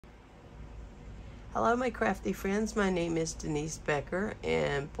Hello, my crafty friends. My name is Denise Becker,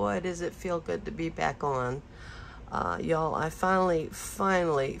 and boy, does it feel good to be back on. Y'all, I finally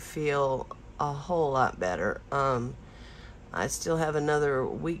feel a whole lot better. I still have another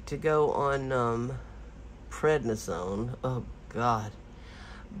week to go on prednisone. Oh, God.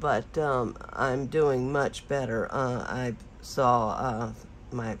 But I'm doing much better. I saw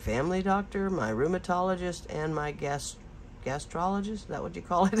my family doctor, my rheumatologist, and my gastrologist, is that what you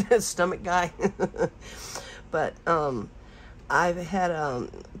call it? Stomach guy. But I've had a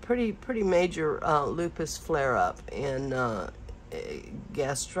pretty major lupus flare-up and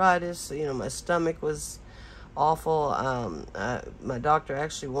gastritis. You know, my stomach was awful. My doctor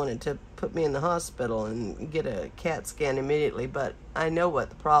actually wanted to put me in the hospital and get a CAT scan immediately, but I know what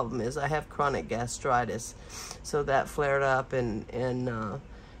the problem is. I have chronic gastritis, so that flared up, and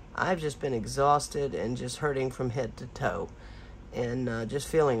I've just been exhausted and just hurting from head to toe and just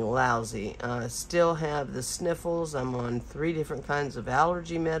feeling lousy. I still have the sniffles. I'm on 3 different kinds of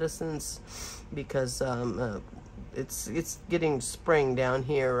allergy medicines because it's getting spring down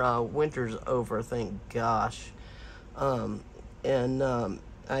here. Winter's over, thank gosh. I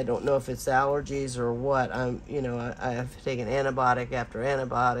don't know if it's allergies or what. I have taken antibiotic after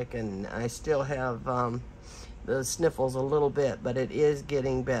antibiotic, and I still have the sniffles a little bit, but it is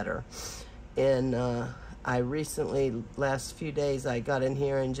getting better. And I recently, last few days, I got in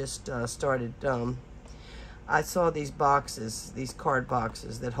here and just started, I saw these boxes, these card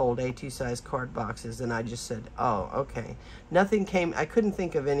boxes that hold A2 size card boxes, and I just said, oh, okay. Nothing came, I couldn't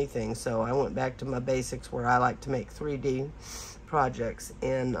think of anything, so I went back to my basics where I like to make 3D projects,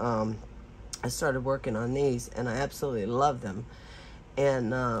 and I started working on these, and I absolutely love them.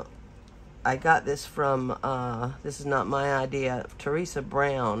 And I got this from, this is not my idea, Theresa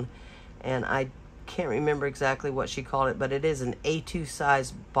Brown, and I can't remember exactly what she called it, but it is an A2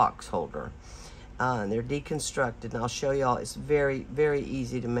 size box holder. And they're deconstructed, and I'll show y'all. It's very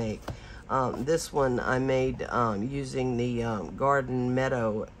easy to make. This one I made using the Garden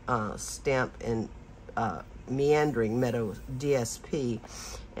Meadow stamp and Meandering Meadow DSP,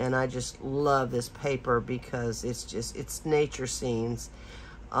 and I just love this paper because it's nature scenes,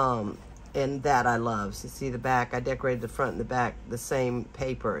 and that I love. So see the back, I decorated the front and the back the same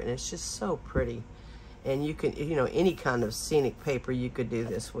paper, and it's just so pretty. And you can, you know, any kind of scenic paper you could do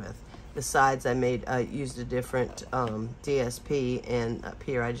this with. The sides I used a different DSP, and up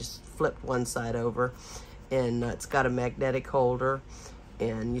here I just flipped one side over, and it's got a magnetic holder,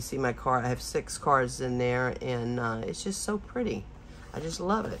 and you see my card, I have 6 cards in there, and it's just so pretty. I just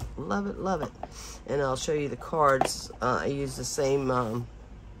love it, love it, love it. And I'll show you the cards. I use the same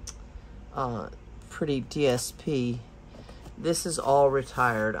pretty DSP. This is all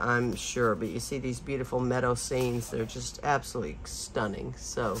retired, I'm sure, but you see these beautiful meadow scenes. They're just absolutely stunning.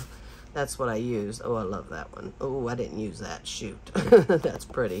 So that's what I use. Oh, I love that one. Oh, I didn't use that. Shoot. That's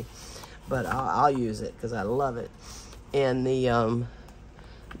pretty. But I'll use it because I love it. And the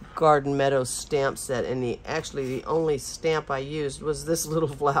Garden Meadow stamp set, and actually the only stamp I used was this little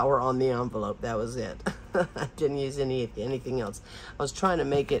flower on the envelope. That was it. I didn't use anything else. I was trying to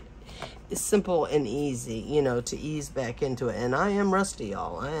make it simple and easy, you know, to ease back into it. And I am rusty,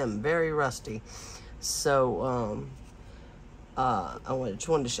 y'all. I am very rusty. So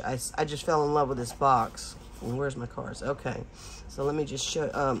I just fell in love with this box. And where's my cards? Okay, so let me just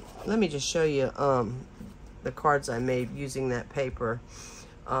show you the cards I made using that paper.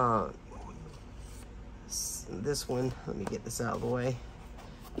 This one, let me get this out of the way.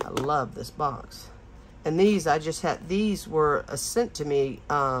 I love this box. And these, these were sent to me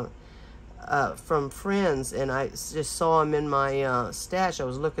from friends, and I just saw them in my stash. I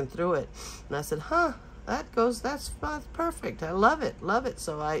was looking through it, and I said, huh, that's perfect. I love it.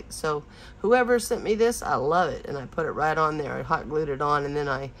 So whoever sent me this, I love it, and I put it right on there. I hot glued it on, and then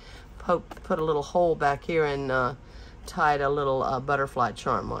I put a little hole back here and tied a little butterfly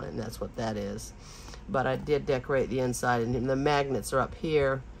charm on it, and that's what that is. But I did decorate the inside, and the magnets are up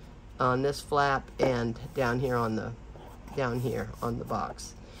here on this flap and down here on the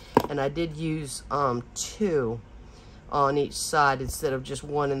box. And I did use 2 on each side instead of just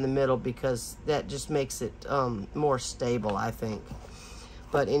 1 in the middle, because that just makes it more stable, I think.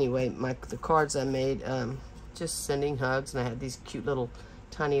 But anyway, the cards I made, just sending hugs, and I had these cute little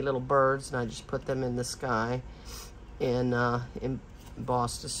tiny little birds, and I just put them in the sky and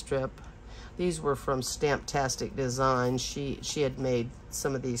embossed a strip. These were from Stamptastic Design. She had made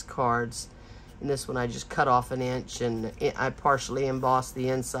some of these cards, and this one I just cut off 1 inch, and I partially embossed the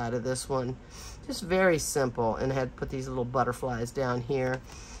inside of this one. Just very simple, and I had put these little butterflies down here.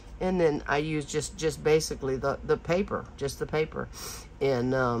 And then I used just basically the paper, just the paper.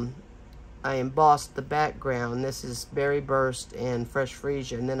 And I embossed the background. This is Berry Burst and Fresh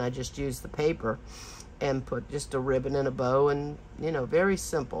Freesia, and then I just used the paper and put just a ribbon and a bow, and you know, very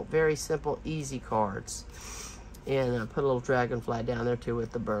simple, easy cards. And I put a little dragonfly down there too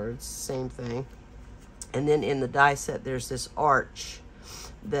with the birds, same thing. And then in the die set, there's this arch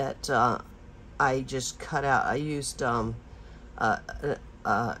that I just cut out. I used from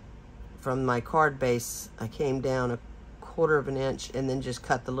my card base, I came down a 1/4 of an inch and then just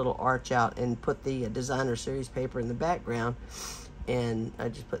cut the little arch out and put the designer series paper in the background. And I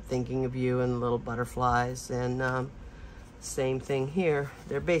just put Thinking of You and little butterflies, and same thing here.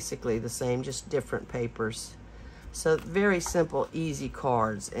 They're basically the same, just different papers. So very simple, easy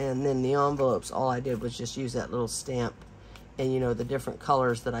cards. And then the envelopes, all I did was just use that little stamp, and you know, the different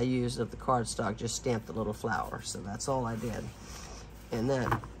colors that I used of the cardstock, just stamped the little flower. So that's all I did. And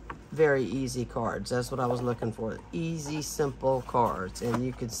that, very easy cards. That's what I was looking for. Easy, simple cards. And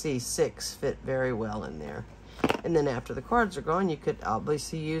you can see 6 fit very well in there. And then after the cards are gone, you could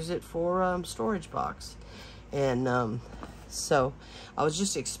obviously use it for storage box. And so I was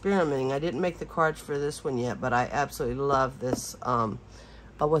just experimenting. I didn't make the cards for this one yet, but I absolutely love this,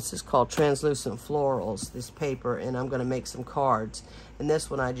 what's this called? Translucent Florals, this paper, and I'm gonna make some cards. And this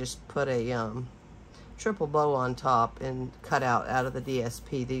one I just put a triple bow on top and cut out of the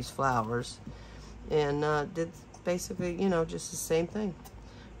DSP these flowers, and did basically, you know, just the same thing.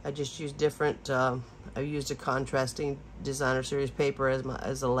 I just used different, I used a contrasting designer series paper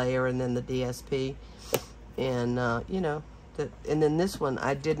as a layer, and then the DSP, and you know, and then this one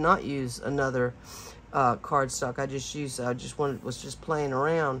I did not use another cardstock. I just used, was just playing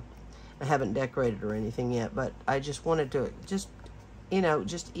around. I haven't decorated or anything yet, but I just wanted to just, you know,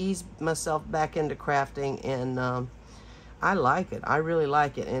 just ease myself back into crafting, and I like it. I really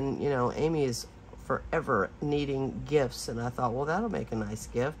like it. And you know, Amy is forever needing gifts, and I thought, well, that'll make a nice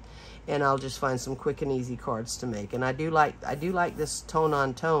gift, and I'll just find some quick and easy cards to make. And I do like this tone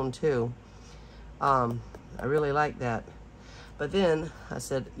on tone too. I really like that. But then I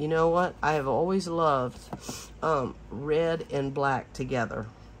said, you know what? I have always loved red and black together.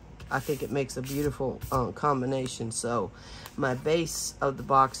 I think it makes a beautiful combination. So my base of the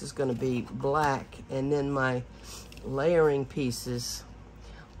box is going to be black, and then my layering pieces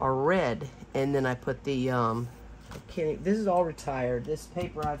are red, and then I put the this is all retired. This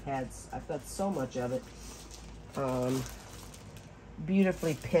paper I've got so much of it,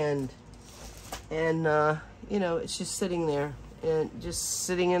 beautifully penned, and you know, it's just sitting there, and just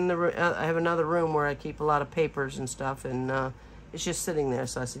sitting in the I have another room where I keep a lot of papers and stuff, and it's just sitting there.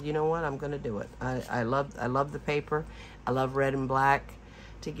 So I said, you know what, I'm gonna do it. I love the paper. I love red and black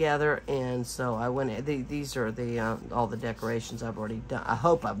together, and so I went. These are the all the decorations I've already done. I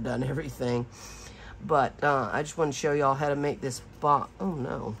hope I've done everything, but I just want to show y'all how to make this box. Oh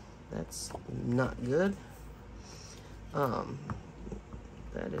no, that's not good.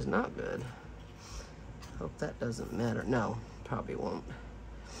 That is not good. Hope that doesn't matter. No, probably won't.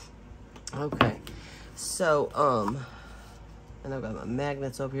 Okay, so and I've got my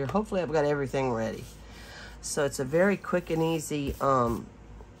magnets over here. Hopefully I've got everything ready. So it's a very quick and easy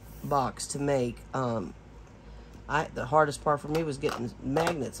box to make. The hardest part for me was getting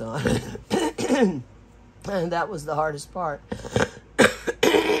magnets on. And that was the hardest part.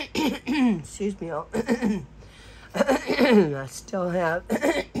 Excuse me, y'all. I still have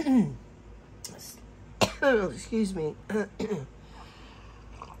excuse me.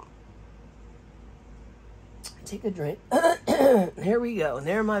 Take a drink. Here we go. And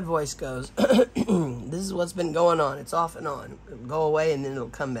there my voice goes. This is what's been going on. It's off and on. It'll go away and then it'll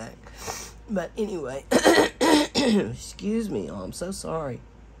come back. But anyway, excuse me. Oh, I'm so sorry.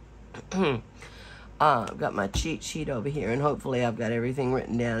 I've got my cheat sheet over here, and hopefully I've got everything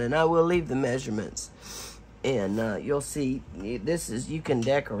written down. And I will leave the measurements. And you'll see, this is, you can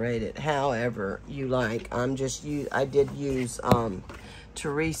decorate it however you like. I did use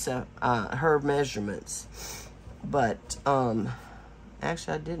Theresa, her measurements. But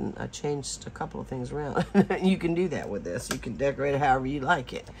actually I didn't. I changed a couple of things around. You can do that with this. You can decorate it however you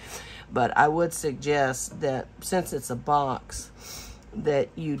like it. But I would suggest that since it's a box, that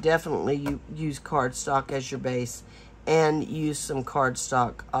you definitely use cardstock as your base, and use some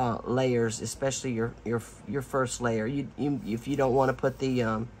cardstock layers, especially your first layer. If you don't want to put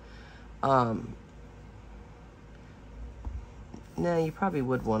the no, you probably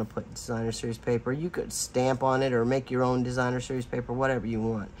would want to put designer series paper. You could stamp on it or make your own designer series paper, whatever you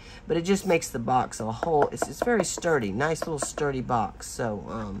want. But it just makes the box a whole, it's very sturdy, nice little sturdy box.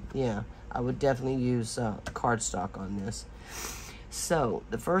 So yeah, I would definitely use cardstock on this. So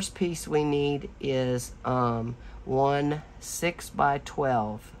the first piece we need is one 6 by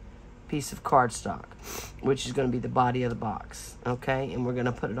 12 piece of cardstock, which is going to be the body of the box. Okay, and we're going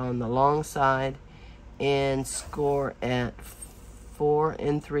to put it on the long side and score at 4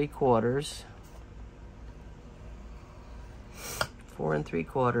 3/4, 4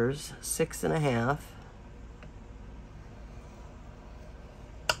 3/4, 6 1/2,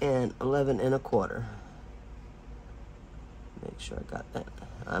 and 11 1/4. Make sure I got that.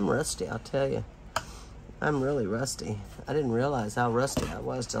 I'm rusty, I'll tell you. I'm really rusty. I didn't realize how rusty I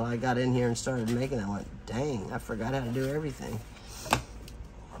was till I got in here and started making it. I went, dang, I forgot how to do everything.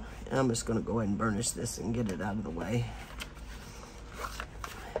 And I'm just gonna go ahead and burnish this and get it out of the way.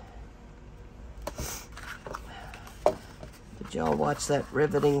 Did y'all watch that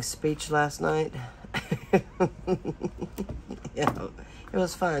riveting speech last night? Yeah, it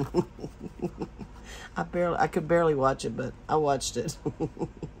was fun. I could barely watch it, but I watched it.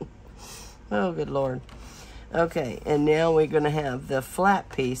 Oh, good Lord. Okay, and now we're going to have the flat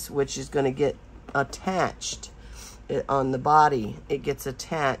piece, which is going to get attached on the body. It gets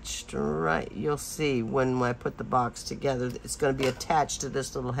attached, right? You'll see when I put the box together. It's going to be attached to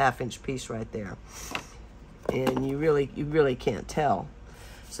this little 1/2-inch piece right there. And you really can't tell.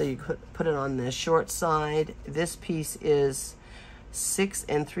 So you put it on the short side. This piece is 6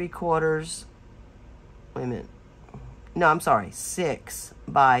 3/4. Wait a minute. No, I'm sorry. 6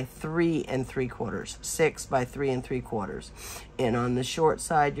 by 3 3/4. 6 by 3 3/4. And on the short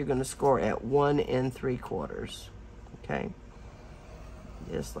side, you're going to score at 1 3/4. Okay,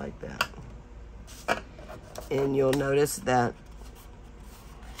 just like that. And you'll notice that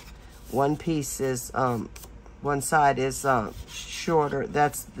one piece is one side is shorter.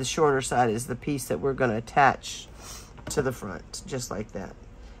 That's the shorter side is the piece that we're going to attach to the front, just like that.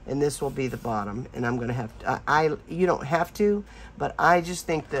 And this will be the bottom, and I'm going to have to, you don't have to, but I just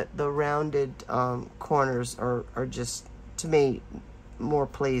think that the rounded corners are just, to me, more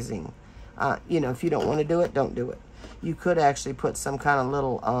pleasing. You know, if you don't want to do it, don't do it. You could actually put some kind of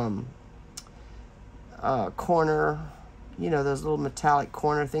little corner, you know, those little metallic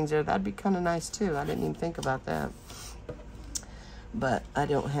corner things there. That'd be kind of nice too. I didn't even think about that. But I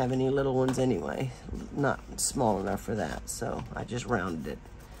don't have any little ones anyway. Not small enough for that, so I just rounded it.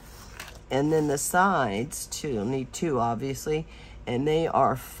 And then the sides too, need 2 obviously, and they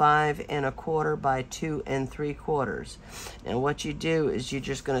are 5 1/4 by 2 3/4. And what you do is you're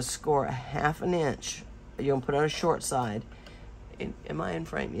just going to score a 1/2 inch. You're going to put it on a short side. Am I in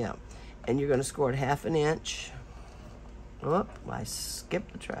frame? Yeah. And you're going to score it 1/2 inch. Whoop! I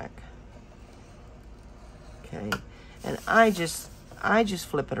skipped the track. Okay, and I just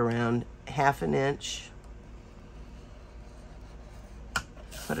flip it around 1/2 inch.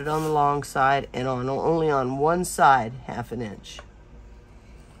 Put it on the long side, and only on one side 1/2 inch.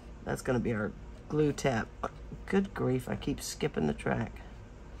 That's going to be our glue tab. Good grief, I keep skipping the track.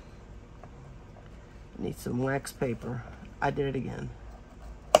 Need some wax paper. I did it again.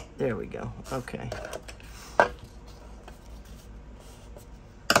 There we go. Okay.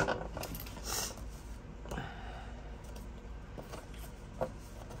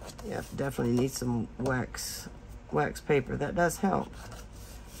 Yeah, definitely need some wax paper. That does help.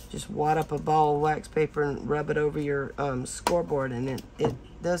 Just wad up a ball of wax paper and rub it over your scoreboard, and it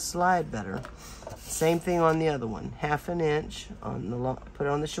does slide better. Same thing on the other one. 1/2 inch on the put it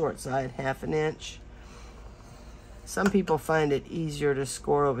on the short side. 1/2 inch. Some people find it easier to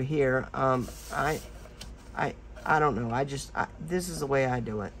score over here. I don't know. This is the way I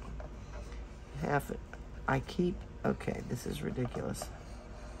do it. Okay, this is ridiculous.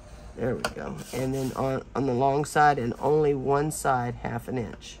 There we go. And then on the long side, and only one side 1/2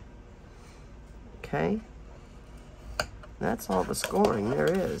 inch. Okay. That's all the scoring there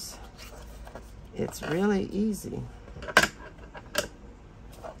is. It's really easy.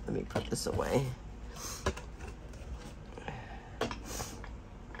 Let me put this away.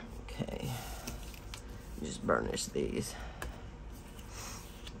 Okay. Just burnish these.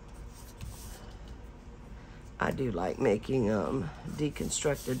 I do like making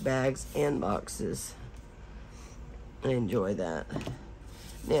deconstructed bags and boxes. I enjoy that.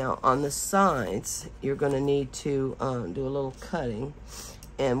 Now on the sides, you're going to need to do a little cutting.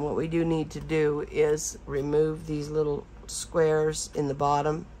 And what we do need to do is remove these little squares in the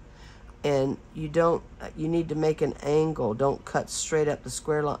bottom. And you need to make an angle. Don't cut straight up the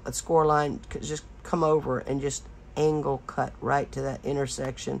score line. Just come over and just angle cut right to that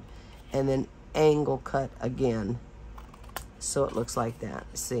intersection, and then angle cut again, so it looks like that.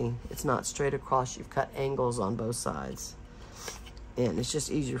 See, it's not straight across. You've cut angles on both sides, and it's just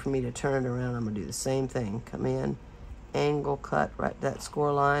easier for me to turn it around. I'm gonna do the same thing. Come in, angle cut right that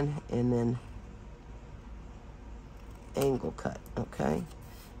score line, and then angle cut. Okay,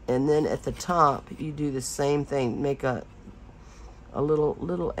 And then at the top, you do the same thing. Make a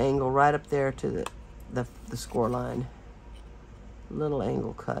little angle right up there to the score line. Little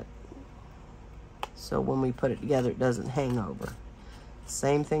angle cut. So when we put it together, it doesn't hang over.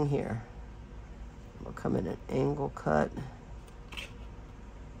 Same thing here. We'll come in an angle cut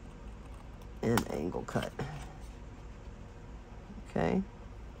and angle cut. Okay.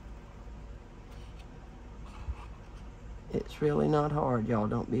 It's really not hard, y'all.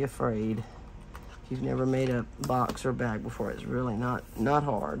 Don't be afraid. If you've never made a box or bag before, it's really not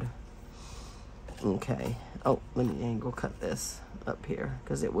hard. Okay. Oh, let me angle cut this up here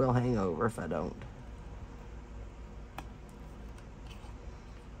because it will hang over if I don't.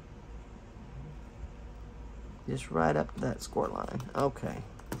 Just right up to that score line. Okay.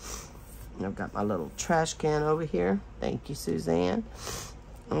 I've got my little trash can over here. Thank you, Suzanne.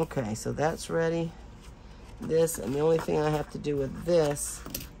 Okay, so that's ready. This, and the only thing I have to do with this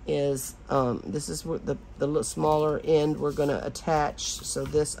is, this is what the little smaller end we're going to attach. So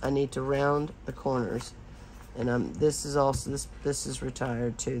this, I need to round the corners. And this is also, this is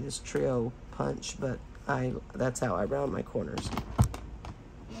retired too, this trio punch, but that's how I round my corners.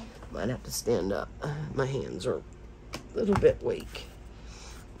 Might have to stand up. My hands are a little bit weak.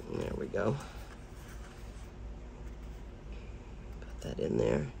 There we go. Put that in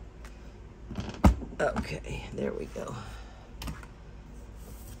there. Okay, there we go.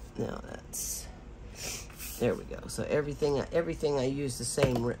 Now there we go. So everything I use the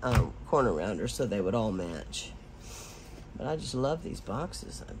same corner rounder so they would all match. But I just love these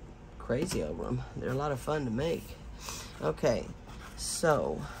boxes. I'm crazy over them. They're a lot of fun to make. Okay,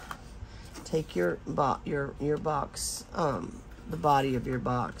 so take your box, the body of your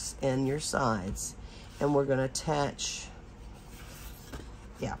box and your sides, and we're going to attach.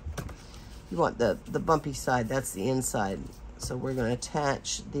 Yeah, you want the bumpy side. That's the inside. So we're going to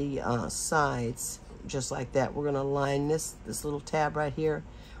attach the sides just like that. We're going to line this little tab right here,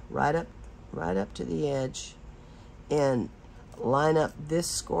 right up to the edge, and line up this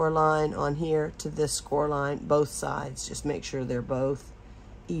score line on here to this score line, both sides. Just make sure they're both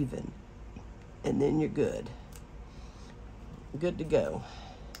even, and then you're good. Good to go.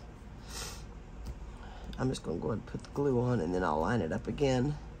 I'm just going to go ahead and put the glue on, and then I'll line it up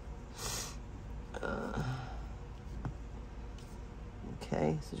again.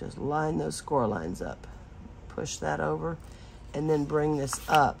 Okay, so just line those score lines up. Push that over, and then bring this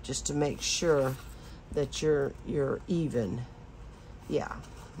up just to make sure that you're even. Yeah,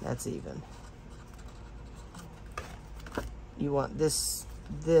 that's even. You want this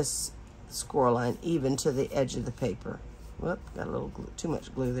score line even to the edge of the paper. Whoop, got a little glue, too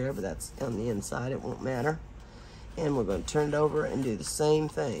much glue there, but that's on the inside. It won't matter. And we're going to turn it over and do the same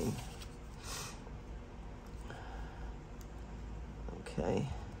thing. Okay,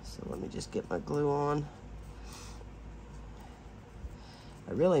 so let me just get my glue on.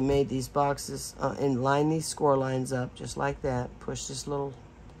 I really made these boxes and line these score lines up just like that. Push this little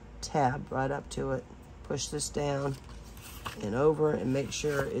tab right up to it. Push this down and over and make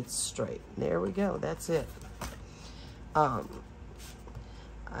sure it's straight. There we go. That's it. I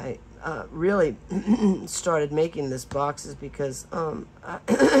really started making this boxes because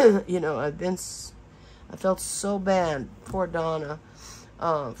you know, I felt so bad, poor Donna,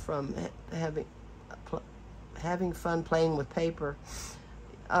 from having fun playing with paper.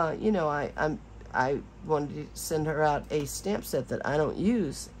 You know, I wanted to send her out a stamp set that I don't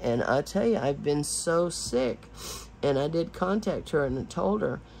use, and I tell you, I've been so sick, and I did contact her and told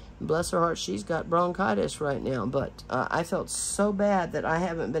her, bless her heart, she's got bronchitis right now, but I felt so bad that I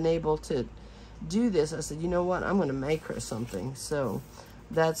haven't been able to do this. I said, you know what, I'm going to make her something. So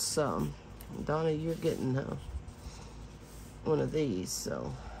that's, Donna, you're getting one of these.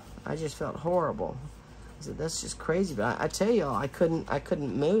 So I just felt horrible. I said, that's just crazy. But I tell y'all, I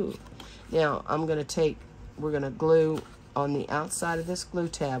couldn't move. Now we're going to glue on the outside of this glue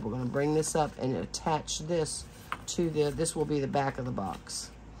tab. We're going to bring this up and attach this to this will be the back of the box,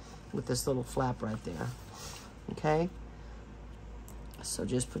 with this little flap right there. Okay, so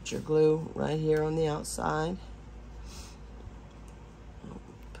just put your glue right here on the outside. Don't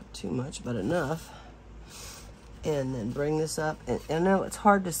put too much, but enough. And then bring this up, and I know it's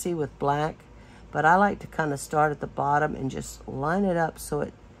hard to see with black, but I like to kind of start at the bottom and just line it up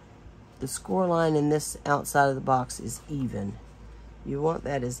so the score line in this outside of the box is even. You want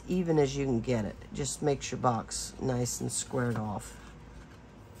that as even as you can get it. Just makes your box nice and squared off.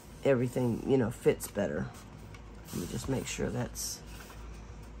 Everything, you know, fits better. Let me just make sure that's,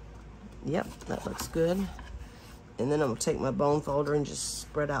 yep, that looks good. And then I'm gonna take my bone folder and just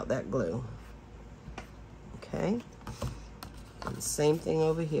spread out that glue. Okay, and the same thing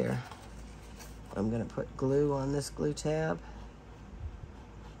over here. I'm going to put glue on this glue tab.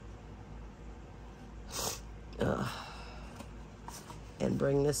 And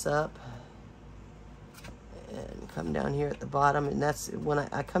bring this up. And come down here at the bottom. And that's when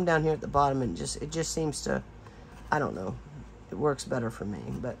I come down here at the bottom, and it just seems to, I don't know, it works better for me.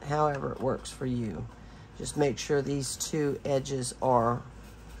 But however it works for you. Just make sure these two edges are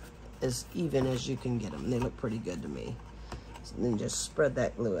as even as you can get them. They look pretty good to me. So then just spread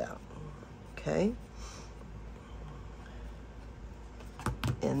that glue out. Okay.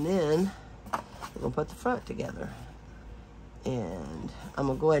 And then we're gonna put the front together. And I'm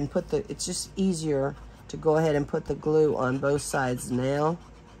gonna go ahead and put it's just easier to go ahead and put the glue on both sides now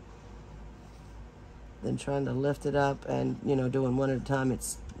than trying to lift it up and, you know, doing one at a time.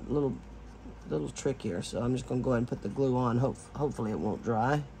 It's a little trickier. So I'm just gonna go ahead and put the glue on. Hopefully it won't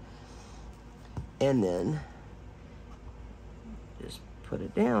dry. And then just put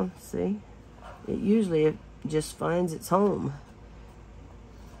it down. See, it just finds its home.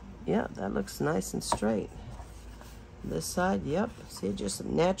 Yeah, that looks nice and straight. This side, yep. See, it just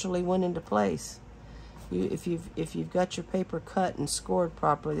naturally went into place. If you've got your paper cut and scored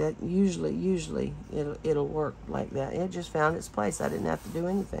properly, that usually it'll work like that. It just found its place. I didn't have to do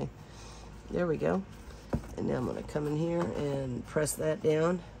anything. There we go. And now I'm gonna come in here and press that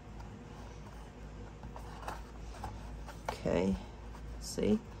down. Okay,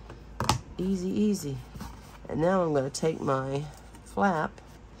 see? Easy, easy. And now I'm gonna take my flap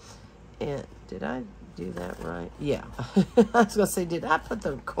and, did I do that right? Yeah. I was gonna say, did I put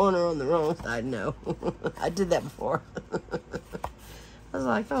the corner on the wrong side? No. I did that before. I was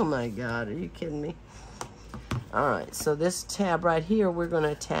like, oh my God, are you kidding me? All right, so this tab right here, we're gonna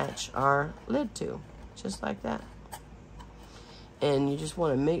attach our lid to, just like that. And you just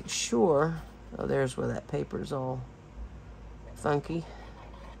wanna make sure, oh, there's where that paper's all funky.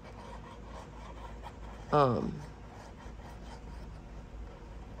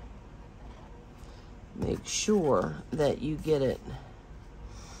 Make sure that you get it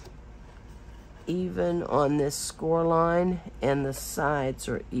even on this score line and the sides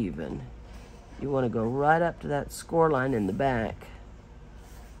are even. You want to go right up to that score line in the back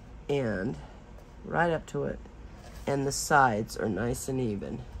and right up to it, and the sides are nice and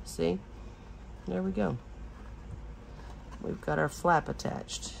even. See? There we go. We've got our flap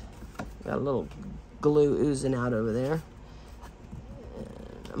attached. Got a little glue oozing out over there.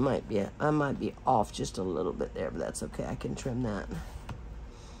 I might be off just a little bit there, but that's okay. I can trim that.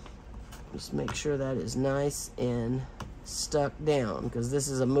 Just make sure that is nice and stuck down, because this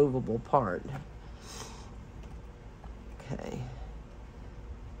is a movable part. Okay.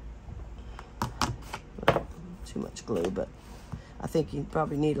 Too much glue, but I think you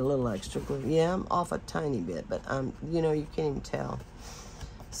probably need a little extra glue. Yeah, I'm off a tiny bit, but you know, you can't even tell.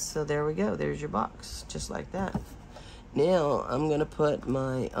 So there we go. There's your box, just like that. Now I'm gonna put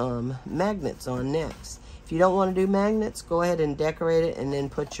my magnets on next. If you don't want to do magnets, go ahead and decorate it, and then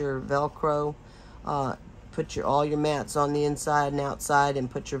put your Velcro, put all your mats on the inside and outside,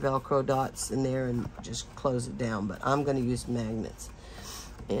 and put your Velcro dots in there, and just close it down. But I'm gonna use magnets,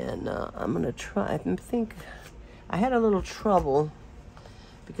 and I'm gonna try. I think I had a little trouble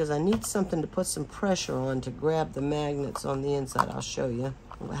because I need something to put some pressure on to grab the magnets on the inside. I'll show you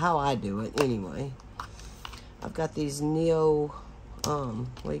how I do it anyway. I've got these Neo, what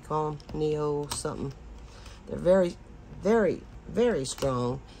do you call them? Neo something. They're very, very, very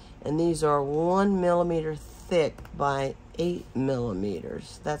strong. And these are 1 millimeter thick by 8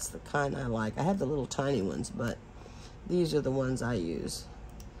 millimeters. That's the kind I like. I have the little tiny ones, but these are the ones I use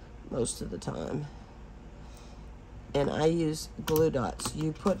most of the time. And I use glue dots.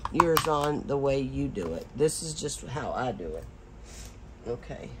 You put yours on the way you do it. This is just how I do it.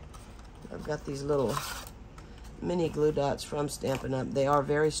 Okay. I've got these little mini glue dots from Stampin' Up. They are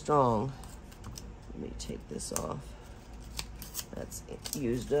very strong. Let me take this off. That's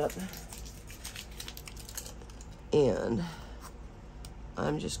used up. And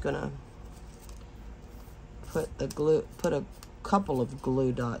I'm just gonna put a couple of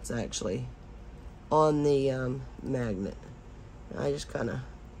glue dots actually on the magnet. I just kind of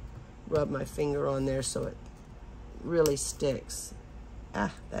rub my finger on there so it really sticks.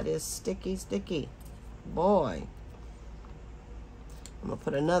 Ah, that is sticky, sticky. Boy. I'm gonna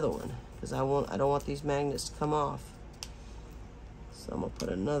put another one because I don't want these magnets to come off. So I'm gonna put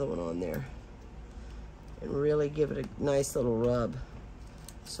another one on there and really give it a nice little rub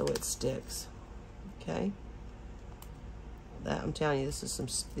so it sticks. Okay. That, I'm telling you, this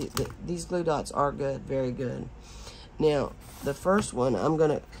is these glue dots are good, very good. Now, the first one, I'm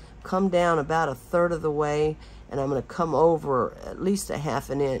gonna come down about 1/3 of the way, and I'm going to come over at least a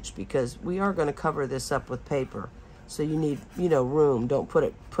 1/2 inch because we are going to cover this up with paper. So you need, you know, room. Don't put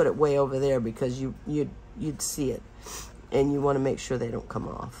it way over there because you'd see it, and you want to make sure they don't come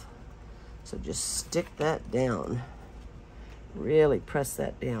off. So just stick that down. Really press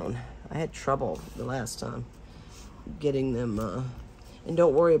that down. I had trouble the last time getting them, and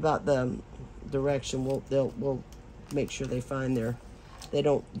don't worry about the direction. We'll make sure they find their,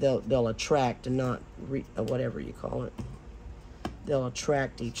 they'll attract and not whatever you call it. They'll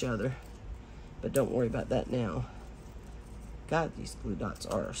attract each other, but don't worry about that now. God, these glue dots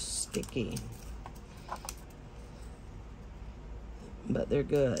are sticky, but they're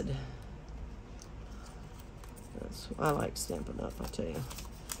good. I like Stampin' Up, I tell you.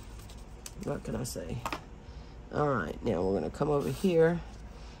 What can I say? All right, now we're going to come over here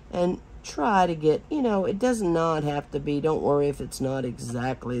and try to get, you know, it does not have to be, don't worry if it's not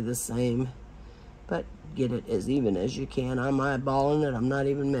exactly the same, but get it as even as you can. I'm eyeballing it, I'm not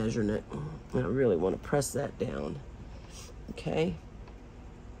even measuring it. I really want to press that down. Okay.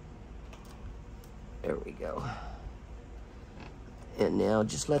 There we go. And now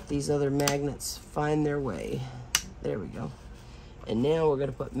just let these other magnets find their way. There we go. And now we're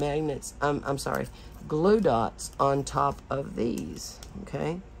going to put magnets, I'm sorry, glue dots on top of these,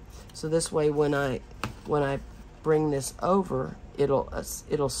 okay? So this way when I bring this over,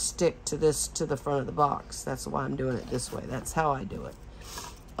 it'll stick to this, to the front of the box. That's why I'm doing it this way. That's how I do it.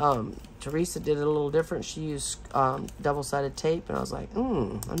 Theresa did it a little different. She used double-sided tape, and I was like,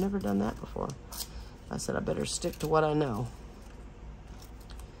 I've never done that before. I said I better stick to what I know,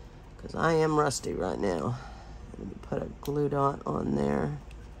 because I am rusty right now. Let me put a glue dot on there.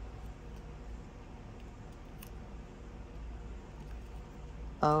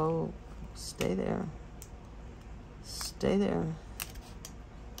 Oh, stay there. Stay there.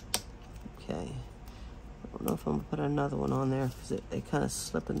 Okay. I don't know if I'm gonna put another one on there because they kind of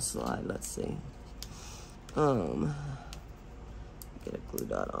slip and slide. Let's see. Get a glue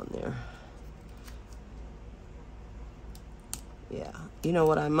dot on there. Yeah. You know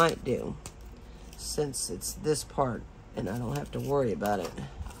what I might do? Since it's this part and I don't have to worry about it,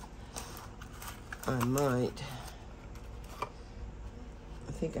 I might,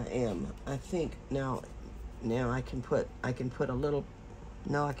 I think I am. I think now I can put a little,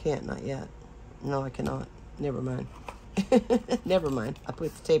 no I can't, not yet. No I cannot, never mind. Never mind, I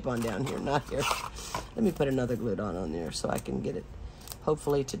put the tape on down here, not here. Let me put another glue dot on there so I can get it,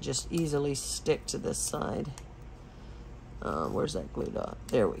 hopefully to just easily stick to this side. Where's that glue dot?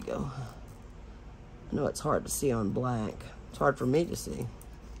 There we go. I know it's hard to see on black. It's hard for me to see.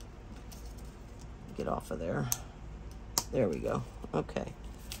 Get off of there. There we go. Okay.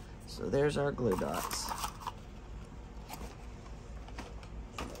 So there's our glue dots.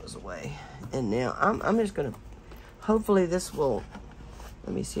 Put those away. And now I'm just gonna, hopefully this will,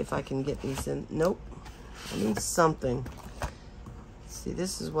 let me see if I can get these in. Nope. I need something. See,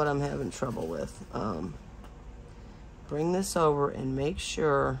 this is what I'm having trouble with. Bring this over and make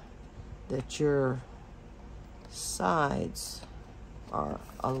sure that your sides are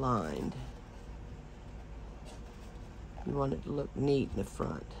aligned. You want it to look neat in the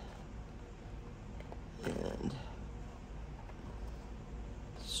front. And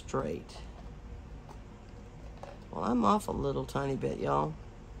straight. Well, I'm off a little tiny bit, y'all.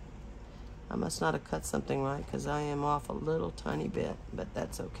 I must not have cut something right because I am off a little tiny bit, but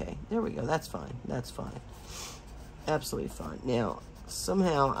that's okay. There we go. That's fine. That's fine. Absolutely fine. Now,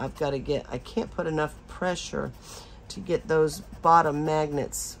 somehow I've got to get, I can't put enough pressure to get those bottom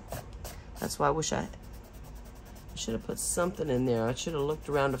magnets. That's why I wish I should have put something in there. I should have looked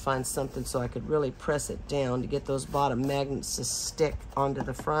around to find something so I could really press it down to get those bottom magnets to stick onto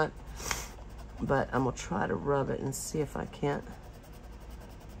the front. But I'm going to try to rub it and see if I can't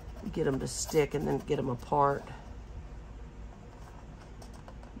get them to stick and then get them apart.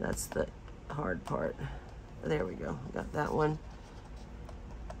 That's the hard part. There we go. Got that one.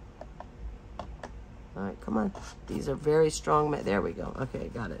 All right, come on. These are very strong. There we go. Okay,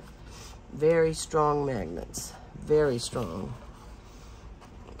 got it. Very strong magnets. Very strong.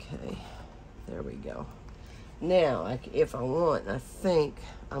 Okay, there we go. Now, if I want, I think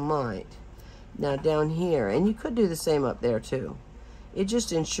I might. Now down here, and you could do the same up there too. It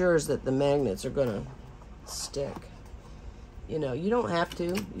just ensures that the magnets are gonna stick. You know, you don't have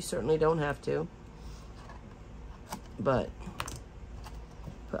to. You certainly don't have to. But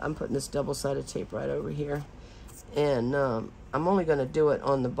I'm putting this double-sided tape right over here. And I'm only going to do it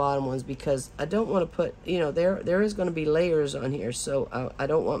on the bottom ones because I don't want to put, you know, there is going to be layers on here. So I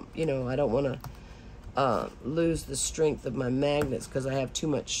don't want, you know, I don't want to lose the strength of my magnets because I have too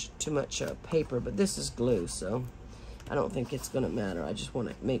much paper. But this is glue, so I don't think it's going to matter. I just want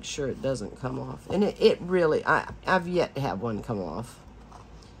to make sure it doesn't come off. And it really, I've yet to have one come off.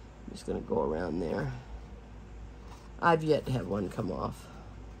 I'm just going to go around there. I've yet to have one come off.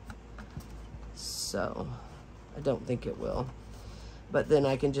 So I don't think it will. But then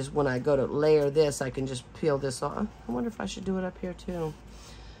I can just, when I go to layer this, I can just peel this off. I wonder if I should do it up here too.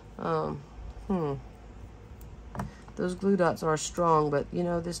 Those glue dots are strong, but you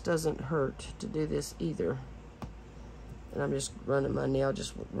know, this doesn't hurt to do this either. And I'm just running my nail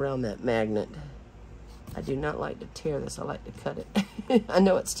just around that magnet. I do not like to tear this. I like to cut it. I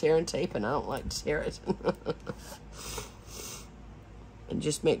know it's tearing tape, and I don't like to tear it. And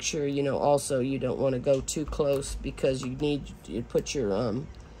just make sure, you know, also you don't want to go too close because you put your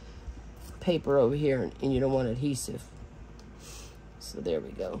paper over here and you don't want adhesive. So there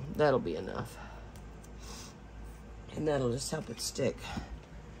we go. That'll be enough. And that'll just help it stick.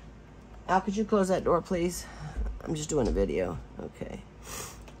 Al, could you close that door, please? I'm just doing a video. Okay.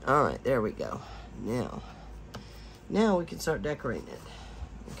 All right, there we go. Now we can start decorating it.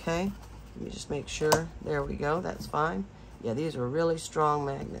 Okay? Let me just make sure. There we go. That's fine. Yeah, these are really strong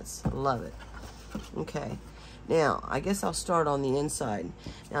magnets. I love it. Okay. Now, I guess I'll start on the inside.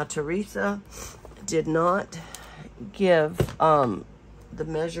 Now, Theresa did not give the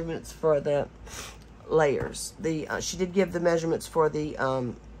measurements for the layers. She did give the measurements for the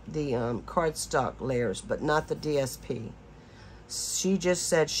cardstock layers, but not the DSP. She just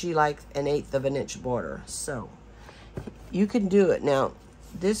said she liked an 1/8 of an inch border. So you can do it. Now,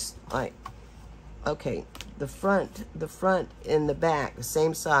 this, okay, the front and the back, the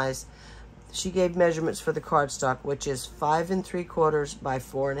same size. She gave measurements for the cardstock, which is 5 3/4 by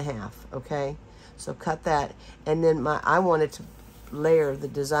 4 1/2. Okay, so cut that, and then I wanted to layer the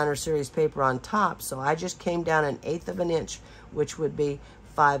designer series paper on top, so I just came down an 1/8 of an inch, which would be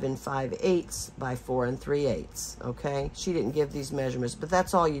 5 5/8 by 4 3/8. Okay, she didn't give these measurements, but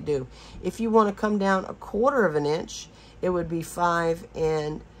that's all you do. If you want to come down 1/4 of an inch, it would be 5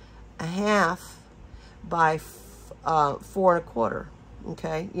 1/2 by 4 1/4.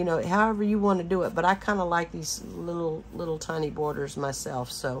 Okay, you know, however you want to do it, but I kind of like these little tiny borders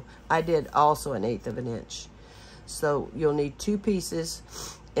myself, so I did also an 1/8 of an inch. So you'll need 2 pieces,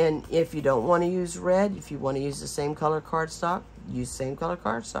 and if you don't want to use red, if you want to use the same color cardstock, use same color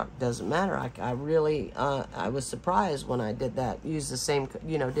cardstock. Doesn't matter. I really I was surprised when I did that. Use the same,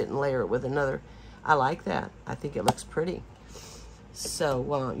 you know, didn't layer it with another. I like that. I think it looks pretty.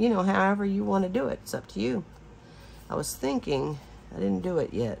 So you know, however you want to do it, it's up to you. I was thinking, I didn't do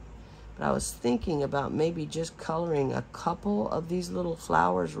it yet, but I was thinking about maybe just coloring a couple of these little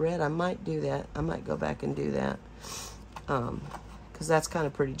flowers red. I might do that. I might go back and do that. Because that's kind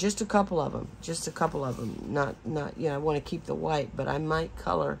of pretty. Just a couple of them. Just a couple of them. Not. You know, I want to keep the white, but I might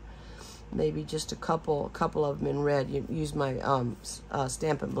color maybe just a couple of them in red. Use my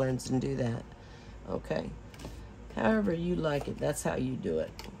Stampin' blends and do that. Okay. However you like it, that's how you do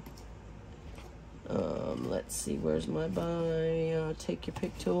it. Let's see. Where's my take your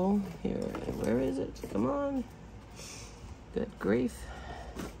pick tool? Here. Where is it? Come on. Good grief.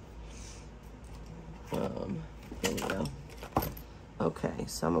 Here we go. Okay,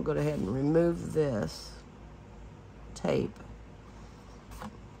 so I'm gonna go ahead and remove this tape.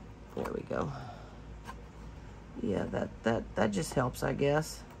 There we go. Yeah, that just helps, I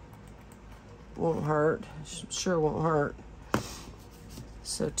guess. Won't hurt. Sure won't hurt.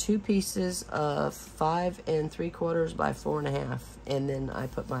 So 2 pieces of 5 3/4 by 4 1/2, and then I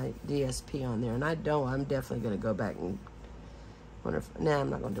put my DSP on there. And I'm definitely gonna go back and wonder if, nah, I'm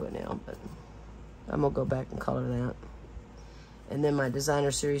not gonna do it now, but I'm gonna go back and color that. And then my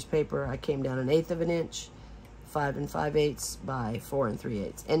designer series paper, I came down an 1/8 of an inch, 5 5/8 by 4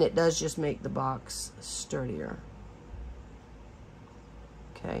 3/8. And it does just make the box sturdier.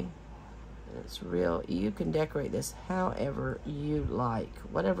 Okay. It's real. You can decorate this however you like.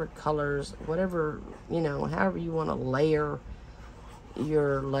 Whatever colors, whatever, you know, however you want to layer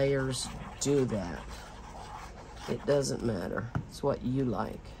your layers, do that. It doesn't matter. It's what you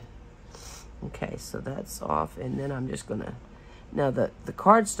like. Okay, so that's off. And then I'm just going to, now the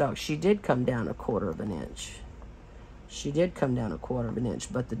cardstock, she did come down 1/4 of an inch. She did come down 1/4 of an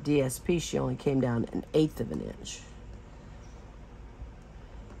inch, but the DSP, she only came down an 1/8 of an inch.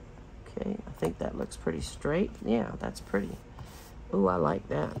 Okay, I think that looks pretty straight. Yeah, that's pretty. Ooh, I like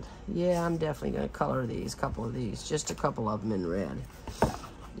that. Yeah, I'm definitely going to color these, couple of these, just a couple of them in red,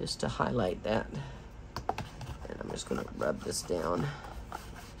 just to highlight that. And I'm just going to rub this down.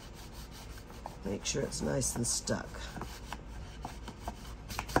 Make sure it's nice and stuck.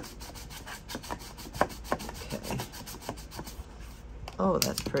 Oh,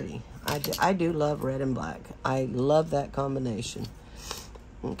 that's pretty. I do love red and black. I love that combination.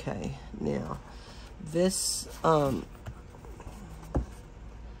 Okay, now this, what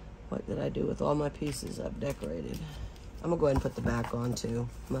did I do with all my pieces I've decorated? I'm gonna go ahead and put the back on too,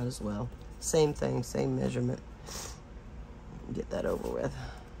 might as well. Same thing, same measurement. Get that over with.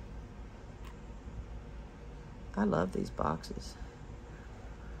 I love these boxes.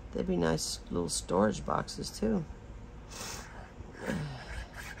 They'd be nice little storage boxes too.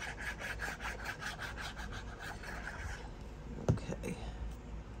 Okay.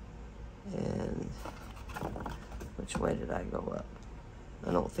 And which way did I go up?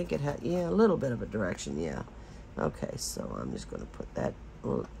 I don't think it had, yeah, a little bit of a direction, yeah. Okay, so I'm just going to put that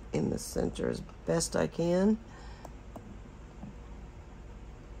in the center as best I can.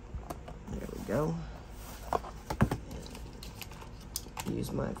 There we go. And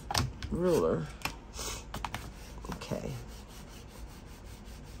use my ruler. Okay.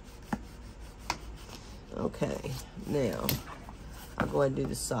 Okay, now I'll go ahead and do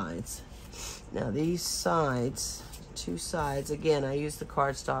the sides. Now these sides, two sides, again, I use the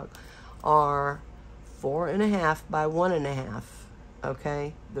cardstock, are 4.5 by 1.5,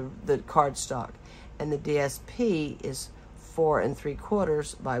 okay, the cardstock, and the DSP is 4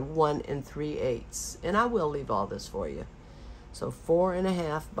 3/4 by 1 3/8, and I will leave all this for you. So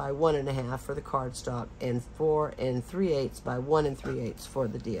 4.5 by 1.5 for the cardstock, and 4 3/8 by 1 3/8 for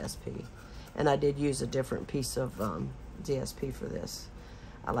the DSP. And I did use a different piece of DSP for this.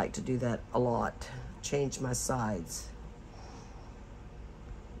 I like to do that a lot, change my sides.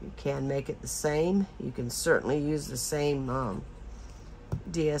 You can make it the same. You can certainly use the same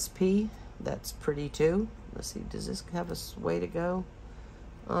DSP. That's pretty too. Let's see, does this have a way to go?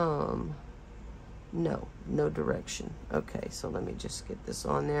 No direction. Okay, so let me just get this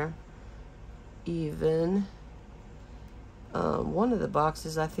on there. Even. One of the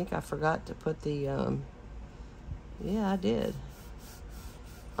boxes, I think I forgot to put the, yeah, I did.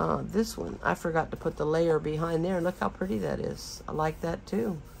 This one, I forgot to put the layer behind there. Look how pretty that is. I like that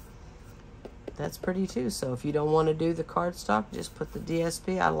too. That's pretty too. So if you don't want to do the cardstock, just put the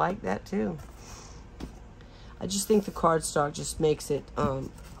DSP. I like that too. I just think the cardstock just makes it a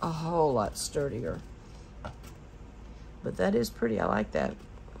whole lot sturdier. But that is pretty. I like that.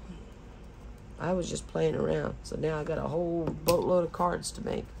 I was just playing around. So now I got a whole boatload of cards to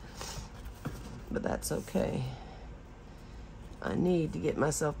make. But that's okay. I need to get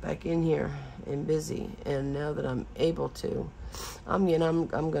myself back in here and busy. And now that I'm able to, I'm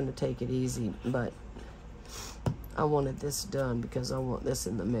going to take it easy. But I wanted this done because I want this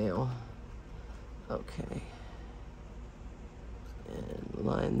in the mail. Okay. And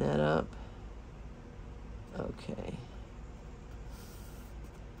line that up. Okay.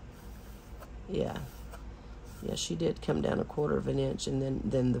 Yeah, she did come down 1/4 inch, and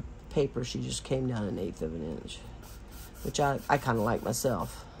then the paper, she just came down 1/8 inch, which I kind of like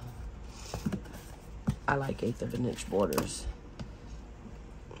myself. I like 1/8 inch borders.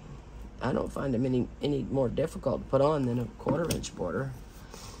 I don't find them any more difficult to put on than a 1/4 inch border.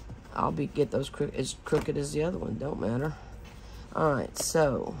 I'll get those as crooked as the other one, don't matter. All right,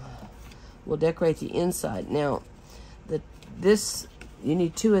 so we'll decorate the inside. Now, you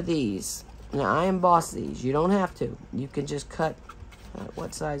need 2 of these. Now, I emboss these. You don't have to. You can just cut.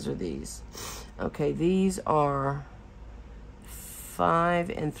 What size are these? Okay, these are 5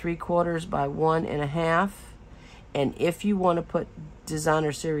 3/4 by 1.5. And if you want to put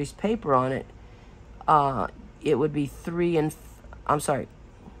designer series paper on it, it would be 5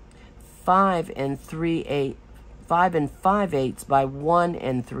 5/8 by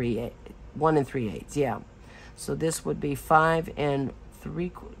 1 3/8. Yeah. So this would be 5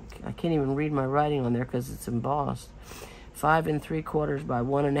 3/4. I can't even read my writing on there because it's embossed. 5 3/4 by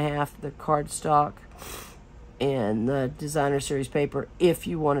 1.5, the cardstock, and the designer series paper, if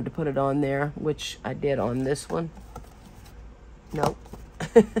you wanted to put it on there, which I did on this one. Nope.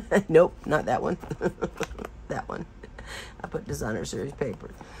 Nope, not that one. That one. I put designer series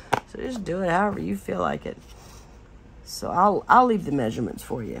paper. So just do it however you feel like it. So I'll leave the measurements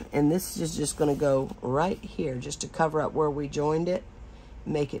for you. And this is just going to go right here just to cover up where we joined it.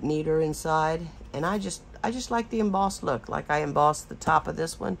 Make it neater inside. And I just like the embossed look. Like I embossed the top of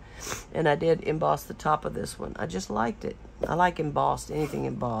this one, and I did emboss the top of this one. I just liked it. I like embossed, anything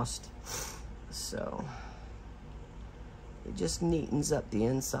embossed. So it just neatens up the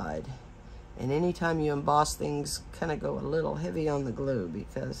inside. And anytime you emboss things, kind of go a little heavy on the glue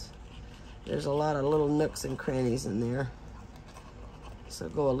because there's a lot of little nooks and crannies in there. So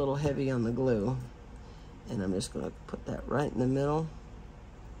go a little heavy on the glue. And I'm just going to put that right in the middle.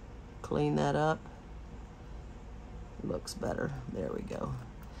 Clean that up. Looks better. There we go.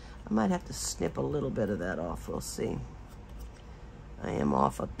 I might have to snip a little bit of that off. We'll see. I am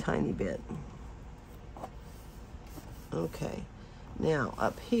off a tiny bit. Okay. Now,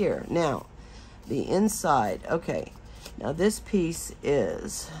 up here. Now, the inside. Okay. Now, this piece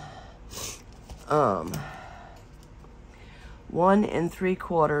is 1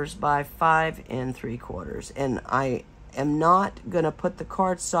 3/4 by 5 3/4. And I am not going to put the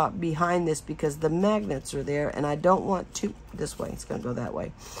cardstock behind this because the magnets are there, and I don't want to, this way, it's going to go that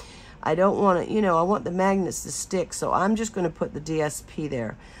way. I don't want to, you know, I want the magnets to stick, so I'm just going to put the DSP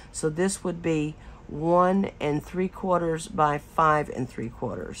there. So this would be 1 3/4 by 5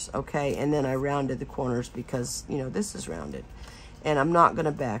 3/4, okay? And then I rounded the corners because, you know, this is rounded. And I'm not going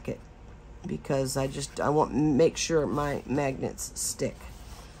to back it because I want to make sure my magnets stick.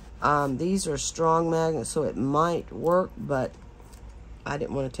 These are strong magnets, so it might work, but I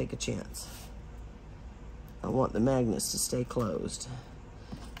didn't want to take a chance. I want the magnets to stay closed.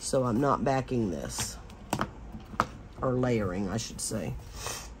 So I'm not backing this, or layering, I should say.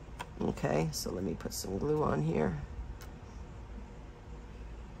 Okay, so let me put some glue on here.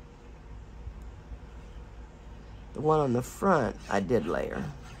 The one on the front, I did layer.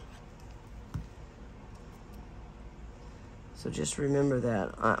 So just remember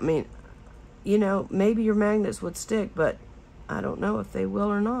that. I mean, you know, maybe your magnets would stick, but I don't know if they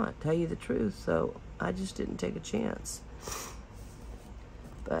will or not, tell you the truth. So I just didn't take a chance.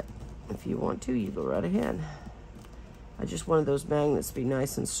 But if you want to, you go right ahead. I just wanted those magnets to be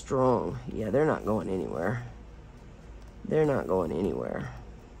nice and strong. Yeah, they're not going anywhere. They're not going anywhere.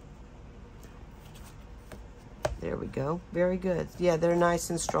 There we go. Very good. Yeah, they're nice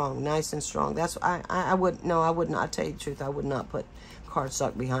and strong. Nice and strong. That's I would no, I would not. I tell you the truth, I would not put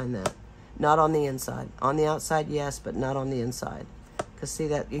cardstock behind that. Not on the inside. On the outside, yes, but not on the inside. Because see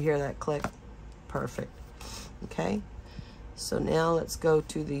that, you hear that click? Perfect. Okay. So now let's go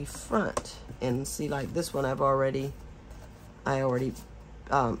to the front and see, like this one I already layered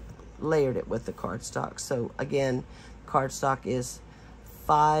it with the cardstock. So again, cardstock is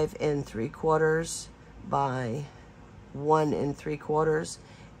 5 3/4 by 1 3/4,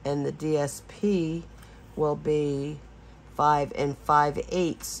 and the DSP will be 5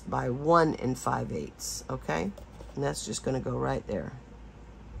 5/8 by 1 5/8. Okay, and that's just going to go right there,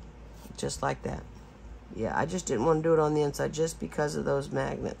 just like that. Yeah, I just didn't want to do it on the inside just because of those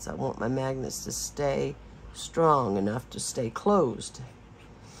magnets. I want my magnets to stay strong enough to stay closed.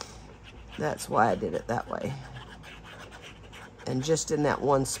 That's why I did it that way. And just in that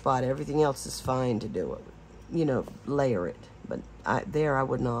one spot, everything else is fine to do it. You know, layer it. But there I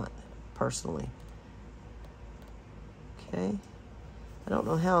would not, personally. Okay. I don't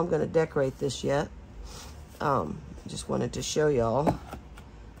know how I'm going to decorate this yet. Just wanted to show y'all.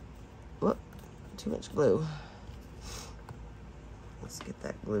 Whoop, too much glue. Let's get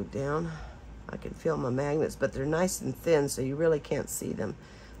that glue down. I can feel my magnets, but they're nice and thin, so you really can't see them.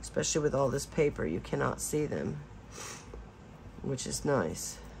 Especially with all this paper, you cannot see them, which is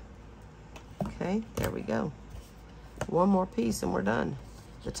nice. Okay, there we go. One more piece and we're done.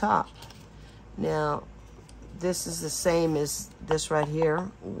 The top. Now, this is the same as this right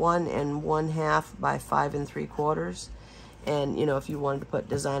here. 1 1/2 by 5 3/4. And, you know, if you wanted to put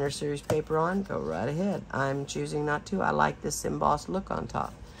designer series paper on, go right ahead. I'm choosing not to. I like this embossed look on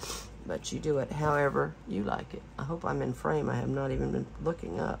top. But you do it however you like it. I hope I'm in frame. I have not even been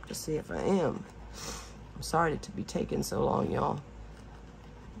looking up to see if I am. I'm sorry to be taking so long, y'all.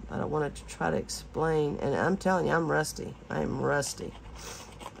 But I wanted to try to explain. And I'm telling you, I'm rusty. I am rusty.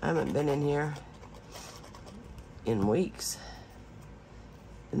 I haven't been in here in weeks.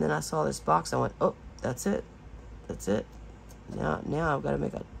 And then I saw this box. I went, oh, that's it. That's it. Now I've got to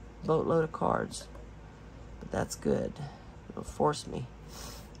make a boatload of cards. But that's good. It'll force me.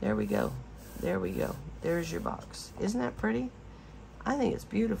 There we go. There we go. There's your box. Isn't that pretty? I think it's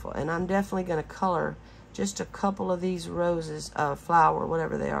beautiful. And I'm definitely going to color just a couple of these roses, flower,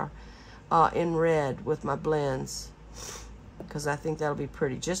 whatever they are, in red with my blends. Because I think that'll be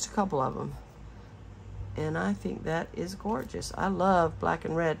pretty. Just a couple of them. And I think that is gorgeous. I love black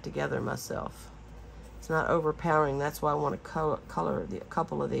and red together myself. It's not overpowering. That's why I want to color a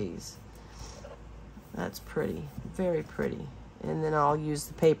couple of these. That's pretty. Very pretty. And then I'll use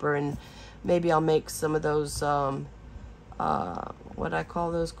the paper, and maybe I'll make some of those, what I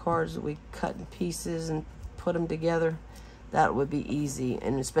call those cards that we cut in pieces and put them together. That would be easy,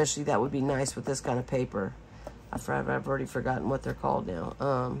 and especially that would be nice with this kind of paper. I've already forgotten what they're called now.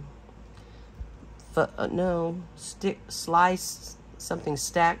 Slice, something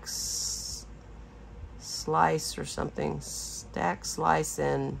stacks, slice or something. Stack, slice,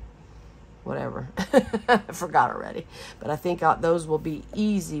 and whatever. I forgot already. But I think those will be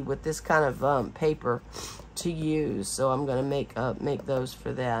easy with this kind of paper to use. So I'm going to make those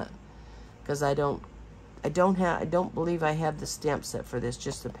for that, because I don't believe I have the stamp set for this,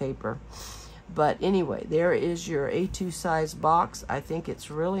 just the paper. But anyway, there is your A2 size box. I think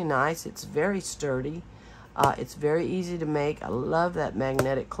it's really nice. It's very sturdy. It's very easy to make. I love that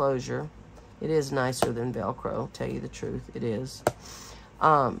magnetic closure. It is nicer than Velcro, tell you the truth. It is.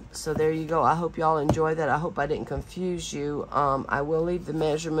 So there you go. I hope y'all enjoy that. I hope I didn't confuse you. I will leave the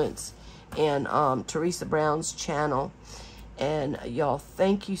measurements in Theresa Brown's channel. And y'all,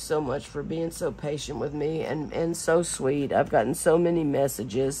 thank you so much for being so patient with me and so sweet. I've gotten so many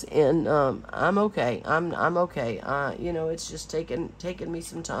messages, and I'm okay. I'm okay. You know, it's just taken me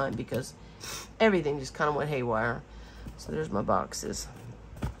some time because everything just kind of went haywire. So there's my boxes.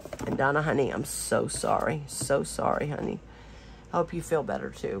 And Donna, honey, I'm so sorry. So sorry, honey. I hope you feel better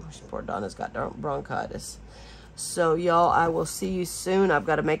too. Poor Donna's got bronchitis. So y'all, I will see you soon. I've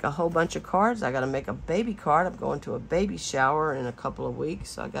got to make a whole bunch of cards. I got to make a baby card. I'm going to a baby shower in a couple of weeks,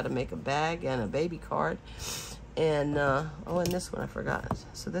 so I got to make a bag and a baby card. And oh, and this one I forgot.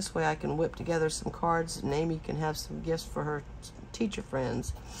 So this way I can whip together some cards, and Amy can have some gifts for her teacher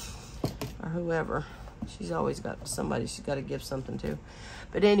friends or whoever. She's always got somebody she's got to give something to.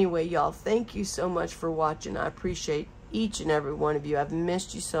 But anyway, y'all, thank you so much for watching. I appreciate each and every one of you. I've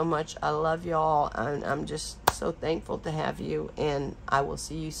missed you so much. I love y'all, and I'm just so thankful to have you, and I will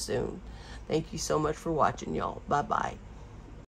see you soon. Thank you so much for watching, y'all. Bye-bye.